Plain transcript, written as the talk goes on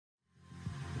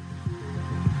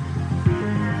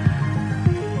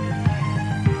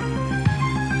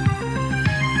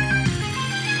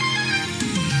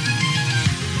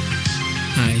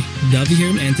Davi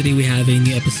here, and today we have a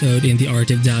new episode in the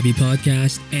Art of Davi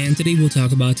podcast. And today we'll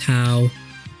talk about how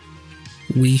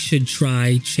we should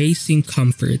try chasing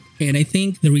comfort. And I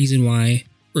think the reason why,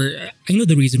 or I know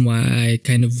the reason why I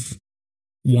kind of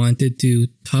wanted to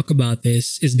talk about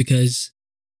this is because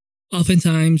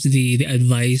oftentimes the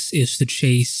advice is to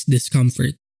chase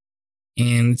discomfort.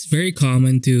 And it's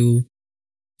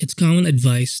common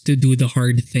advice to do the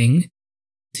hard thing,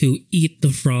 to eat the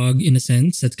frog in a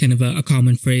sense. That's kind of a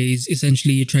common phrase.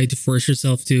 Essentially, you try to force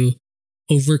yourself to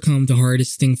overcome the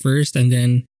hardest thing first, and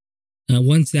then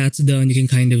once that's done, you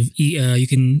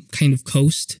can kind of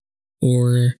coast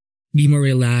or be more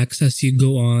relaxed as you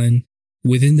go on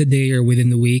within the day or within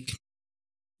the week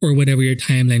or whatever your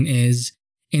timeline is.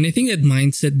 And I think that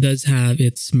mindset does have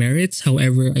its merits.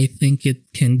 However, I think it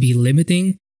can be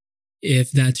limiting if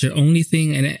that's your only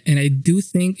thing. And I do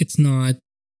think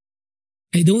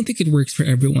I don't think it works for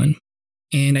everyone.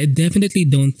 And I definitely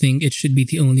don't think it should be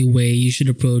the only way you should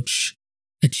approach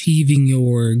achieving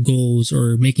your goals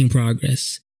or making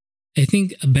progress. I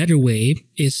think a better way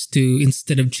is to,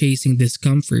 instead of chasing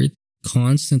discomfort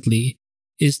constantly,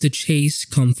 is to chase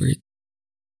comfort.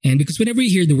 And because whenever you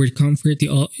hear the word comfort,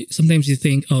 sometimes you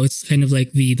think, oh, it's kind of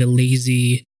like the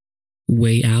lazy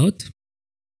way out.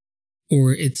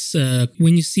 Or it's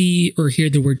when you see or hear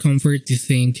the word comfort, you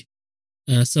think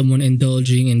someone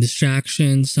indulging in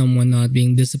distraction, someone not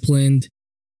being disciplined,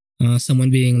 someone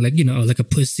being like a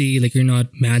pussy, like you're not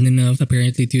man enough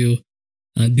apparently to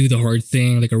do the hard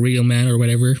thing, like a real man or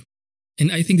whatever.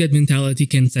 And I think that mentality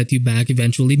can set you back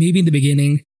eventually. Maybe in the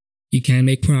beginning, you can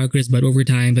make progress, but over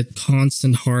time, that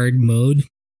constant hard mode,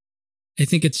 I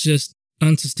think it's just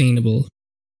unsustainable.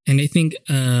 And I think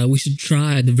we should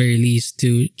try at the very least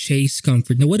to chase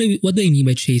comfort. Now, what do I mean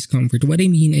by chase comfort? What I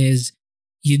mean is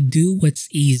you do what's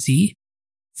easy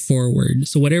forward.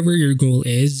 So whatever your goal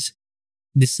is,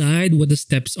 decide what the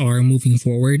steps are moving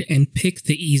forward and pick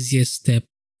the easiest step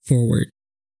forward.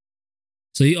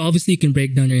 So you obviously can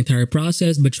break down your entire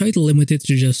process, but try to limit it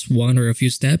to just one or a few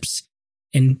steps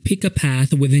and pick a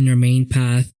path within your main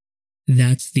path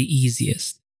that's the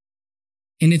easiest.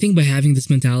 And I think by having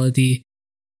this mentality,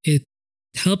 it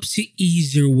helps you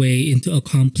ease your way into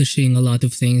accomplishing a lot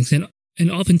of things.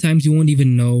 And oftentimes you won't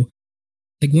even know,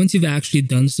 like once you've actually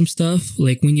done some stuff,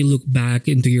 like when you look back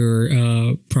into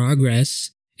your progress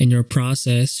and your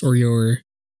process or your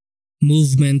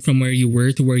movement from where you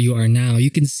were to where you are now,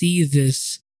 you can see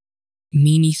this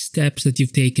mini steps that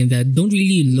you've taken that don't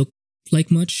really look like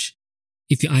much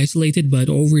if you isolate it, but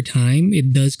over time,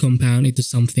 it does compound into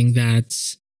something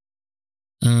that's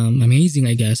amazing,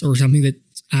 I guess, or something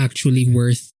that's actually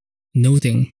worth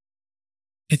noting.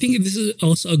 I think this is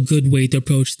also a good way to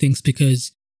approach things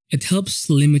because it helps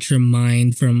limit your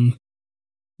mind from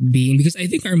because I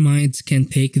think our minds can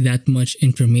take that much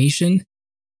information.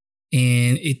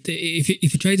 And if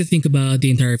you try to think about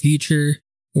the entire future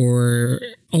or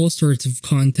all sorts of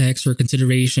contexts or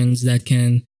considerations that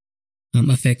can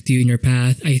affect you in your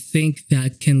path, I think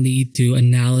that can lead to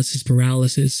analysis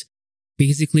paralysis.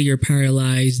 Basically, you're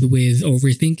paralyzed with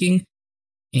overthinking,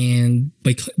 and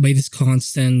by this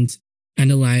constant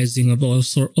analyzing of all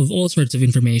sorts of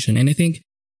information. And I think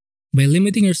by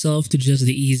limiting yourself to just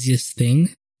the easiest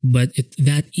thing, but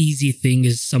that easy thing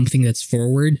is something that's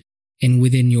forward and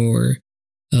within your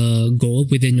goal,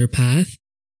 within your path,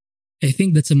 I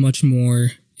think that's a much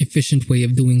more efficient way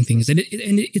of doing things. And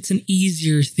it's an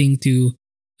easier thing to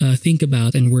think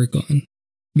about and work on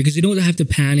because you don't have to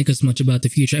panic as much about the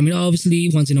future. I mean,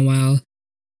 obviously, once in a while,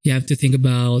 you have to think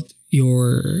about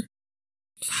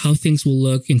how things will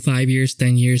look in 5 years,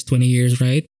 10 years, 20 years,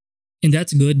 right? And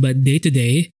that's good. But day to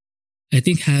day, I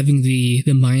think having the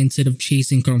mindset of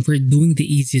chasing comfort, doing the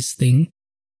easiest thing,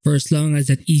 for as long as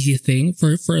that easy thing,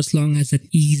 for as long as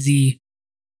that easy,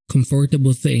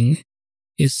 comfortable thing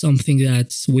is something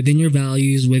that's within your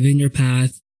values, within your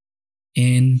path,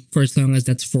 and for as long as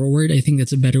that's forward, I think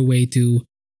that's a better way to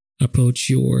approach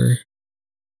your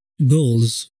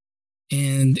goals.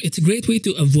 And it's a great way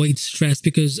to avoid stress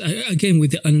because, again,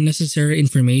 with the unnecessary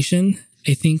information,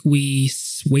 I think we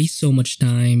waste so much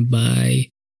time by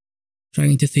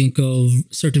trying to think of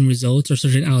certain results or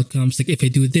certain outcomes. Like, if I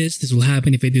do this, this will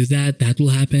happen. If I do that, that will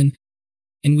happen.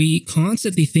 And we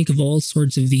constantly think of all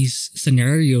sorts of these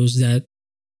scenarios that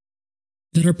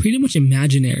are pretty much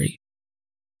imaginary.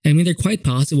 I mean, they're quite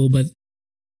possible, but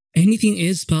anything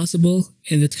is possible.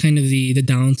 And that's kind of the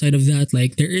downside of that.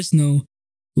 Like, there is no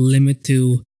limit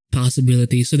to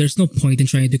possibility. So there's no point in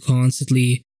trying to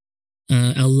constantly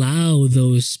allow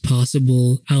those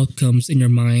possible outcomes in your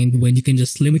mind when you can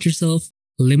just limit yourself,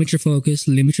 limit your focus,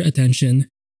 limit your attention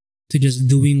to just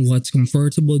doing what's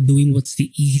comfortable, doing what's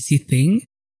the easy thing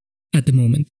at the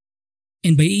moment.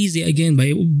 And by easy, again,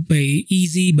 by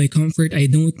comfort, I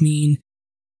don't mean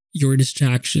your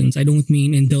distractions. I don't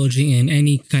mean indulging in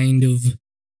any kind of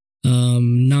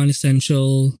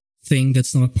non-essential thing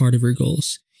that's not part of your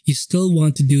goals. You still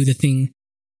want to do the thing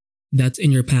that's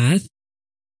in your path,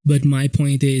 but my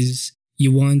point is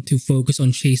you want to focus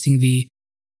on chasing the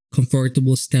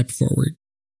comfortable step forward.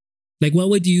 Like, what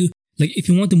would you, like, if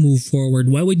you want to move forward,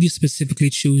 why would you specifically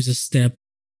choose a step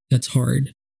that's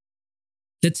hard?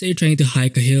 Let's say you're trying to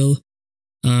hike a hill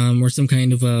or some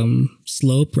kind of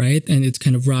slope, right? And it's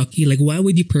kind of rocky. Like, why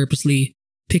would you purposely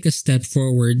pick a step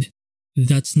forward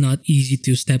that's not easy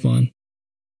to step on?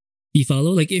 You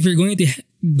follow? Like, if you're going to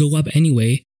go up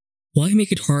anyway, why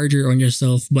make it harder on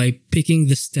yourself by picking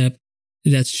the step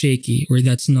that's shaky or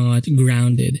that's not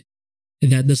grounded,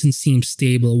 that doesn't seem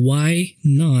stable? Why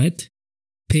not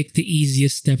pick the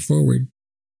easiest step forward?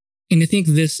 And I think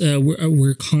this,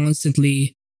 we're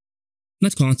constantly,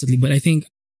 not constantly, but I think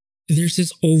there's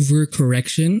this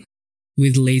overcorrection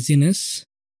with laziness,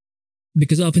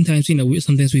 because oftentimes,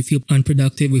 sometimes we feel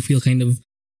unproductive, we feel kind of,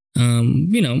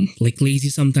 like lazy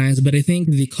sometimes. But I think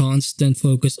the constant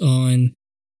focus on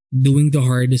doing the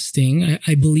hardest thing,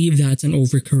 I believe that's an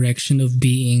overcorrection of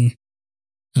being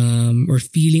or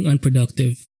feeling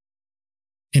unproductive.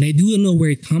 And I do know where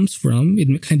it comes from.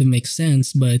 It kind of makes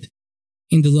sense, but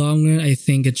in the long run, I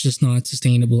think it's just not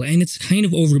sustainable, and it's kind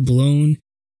of overblown,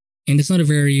 and it's not a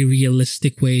very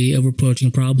realistic way of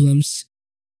approaching problems.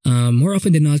 More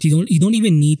often than not, you don't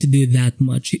even need to do that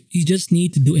much. You just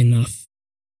need to do enough.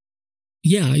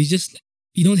 Yeah, you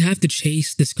don't have to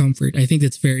chase discomfort. I think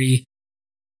it's an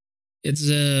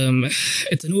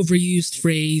overused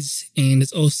phrase, and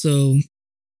it's also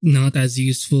not as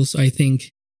useful. So I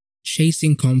think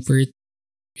chasing comfort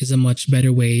is a much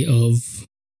better way of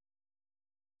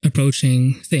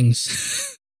approaching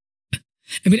things.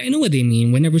 I mean, I know what they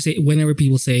mean whenever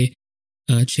people say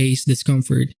chase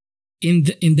discomfort. In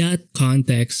that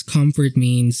context, comfort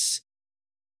means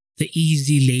the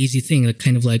easy, lazy thing, like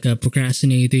kind of like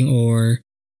procrastinating or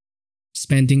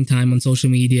spending time on social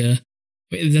media.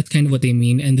 That's kind of what they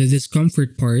mean. And the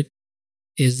discomfort part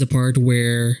is the part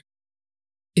where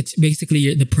it's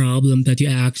basically the problem that you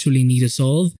actually need to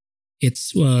solve.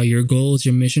 It's your goals,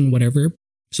 your mission, whatever.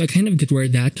 So I kind of get where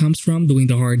that comes from, doing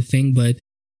the hard thing. But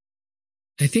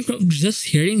I think just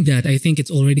hearing that, I think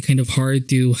it's already kind of hard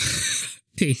to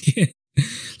take it.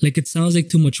 Like, it sounds like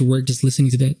too much work just listening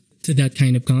to that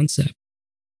kind of concept.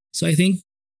 So I think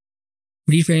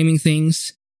reframing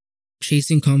things,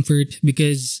 chasing comfort,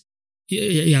 because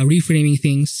reframing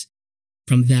things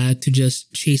from that to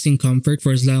just chasing comfort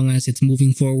for as long as it's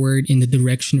moving forward in the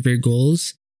direction of your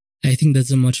goals, I think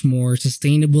that's a much more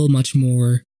sustainable, much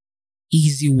more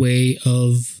easy way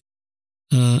of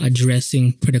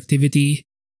addressing productivity,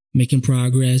 making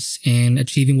progress, and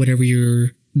achieving whatever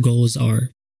your goals are.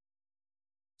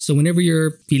 So whenever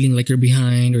you're feeling like you're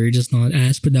behind or you're just not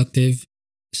as productive,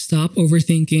 stop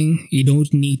overthinking. You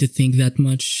don't need to think that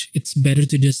much. It's better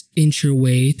to just inch your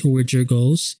way towards your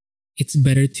goals. It's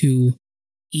better to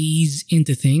ease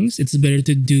into things. It's better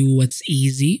to do what's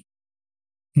easy,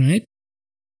 right?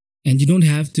 And you don't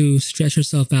have to stress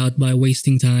yourself out by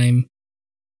wasting time,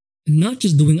 not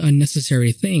just doing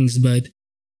unnecessary things, but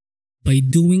by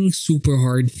doing super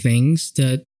hard things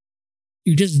that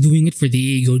you're just doing it for the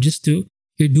ego,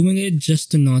 you're doing it just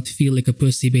to not feel like a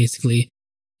pussy, basically.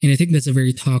 And I think that's a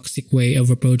very toxic way of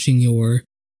approaching your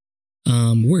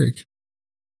work.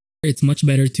 It's much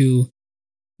better to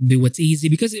do what's easy,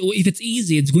 because if it's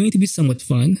easy, it's going to be somewhat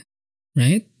fun,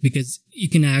 right? Because you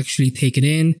can actually take it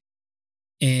in,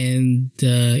 and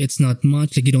it's not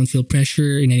much, like you don't feel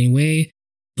pressure in any way,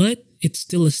 but it's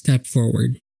still a step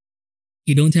forward.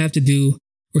 You don't have to do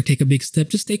or take a big step,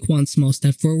 just take one small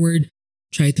step forward.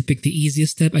 Try to pick the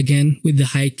easiest step. Again, with the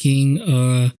hiking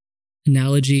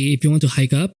analogy, if you want to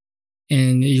hike up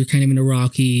and you're kind of in a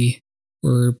rocky,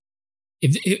 or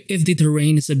if the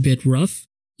terrain is a bit rough,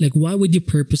 like, why would you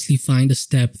purposely find a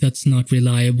step that's not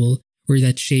reliable or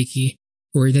that's shaky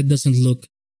or that doesn't look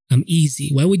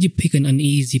easy? Why would you pick an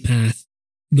uneasy path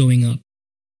going up?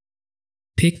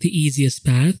 Pick the easiest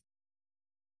path,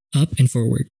 up and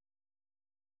forward.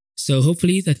 So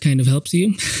hopefully that kind of helps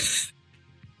you.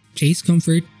 Chase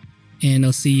comfort, and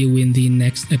I'll see you in the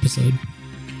next episode.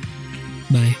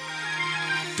 Bye.